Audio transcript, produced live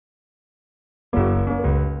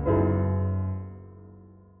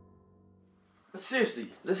But seriously,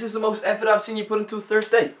 this is the most effort I've seen you put into a third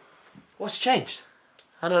date. What's changed?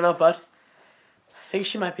 I don't know, bud. I think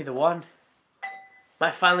she might be the one.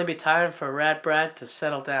 Might finally be time for a rad brat to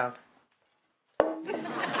settle down.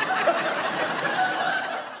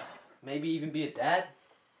 Maybe even be a dad?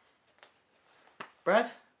 Brad?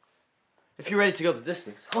 If you're ready to go the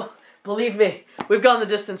distance. Oh, believe me, we've gone the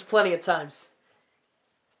distance plenty of times.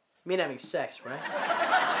 You mean having sex, right?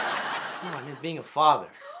 No, I mean being a father.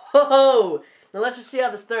 Oh, now let's just see how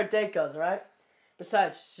this third date goes, alright?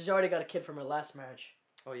 Besides, she's already got a kid from her last marriage.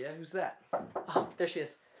 Oh yeah? Who's that? Oh, there she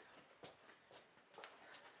is.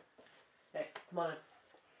 Hey, come on in.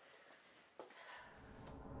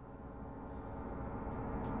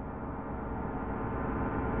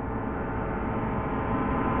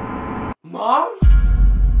 Mom?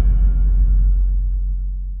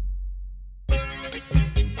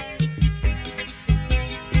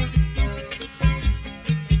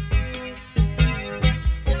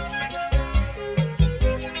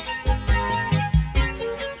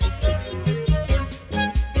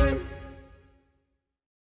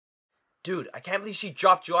 Dude, I can't believe she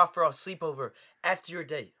dropped you off for our sleepover after your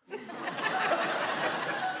date.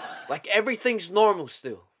 Like everything's normal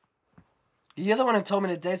still. You're the one who told me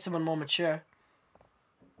to date someone more mature.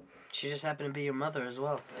 She just happened to be your mother as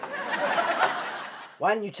well.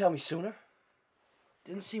 Why didn't you tell me sooner?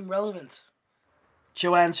 Didn't seem relevant.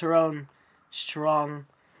 Joanne's her own strong,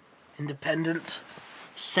 independent,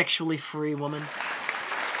 sexually free woman.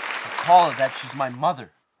 I call her that, she's my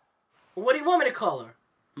mother. Well, what do you want me to call her?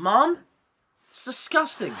 Mom? It's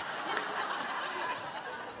disgusting.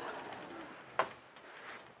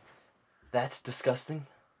 That's disgusting.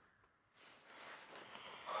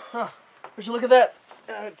 Huh. Would you look at that?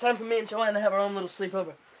 Time for me and Joanne to have our own little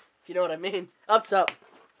sleepover. If you know what I mean. Up top.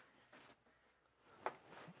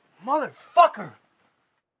 Motherfucker!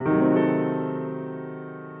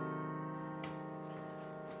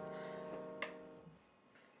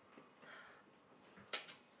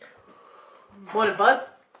 Morning, bud.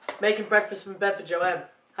 Making breakfast in bed for Joanne.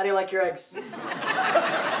 How do you like your eggs?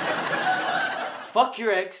 Fuck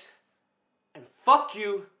your eggs. And fuck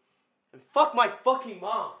you. And fuck my fucking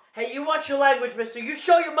mom. Hey, you watch your language, mister. You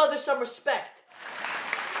show your mother some respect.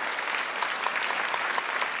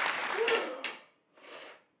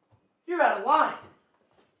 You're out of line.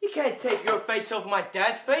 You can't take your face over my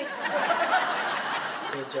dad's face.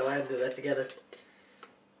 Me and Joanne do that together.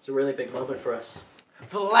 It's a really big moment for us.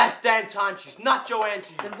 For the last damn time, she's not Joanne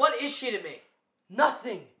to you. Then what is she to me?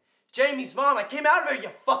 Nothing. Jamie's mom. I came out of her, you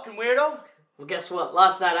fucking weirdo. Well, guess what?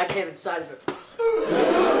 Last night I came inside of her.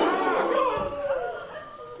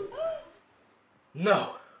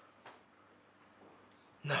 No.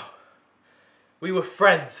 No. We were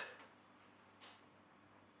friends.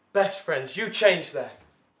 Best friends. You changed that.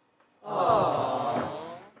 Aww.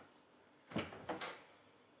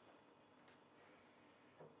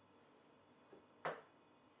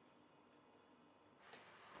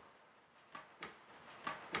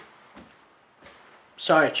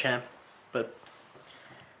 Sorry, champ, but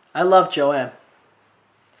I love Joanne.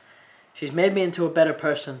 She's made me into a better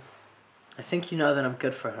person. I think you know that I'm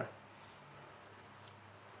good for her.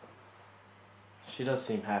 She does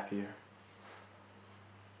seem happier.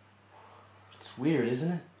 It's weird,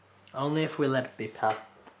 isn't it? Only if we let it be, pal.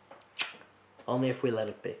 Only if we let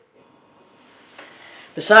it be.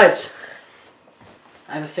 Besides,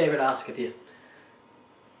 I have a favor to ask of you.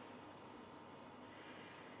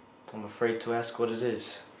 I'm afraid to ask what it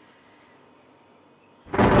is.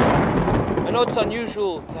 I know it's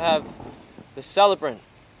unusual to have the celebrant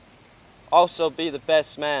also be the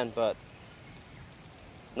best man, but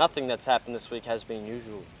nothing that's happened this week has been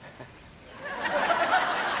usual.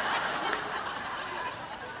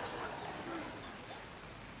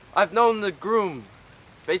 I've known the groom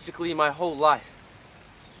basically my whole life.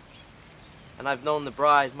 And I've known the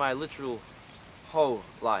bride my literal whole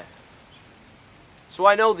life. So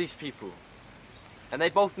I know these people, and they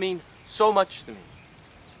both mean so much to me.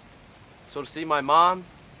 So to see my mom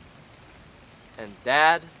and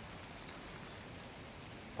dad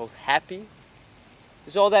both happy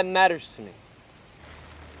is all that matters to me.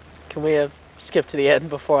 Can we skip to the end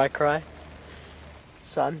before I cry?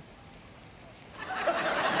 Son?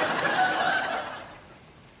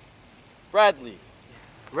 Bradley,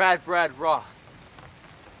 Brad Roth,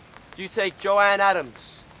 do you take Joanne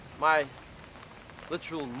Adams, my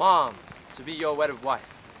literal mom, to be your wedded wife?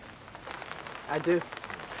 I do.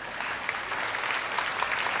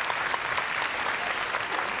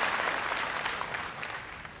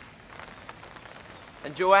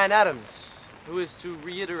 And Joanne Adams, who is to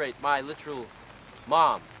reiterate my literal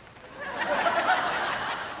mom,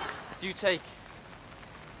 do you take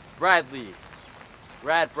Bradley,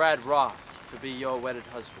 Brad Roth, to be your wedded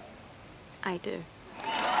husband? I do.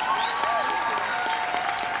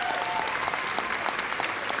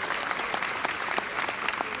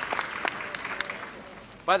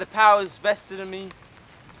 By the powers vested in me,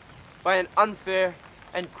 by an unfair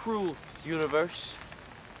and cruel universe,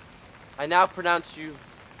 I now pronounce you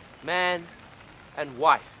man and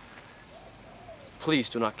wife. Please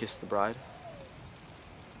do not kiss the bride.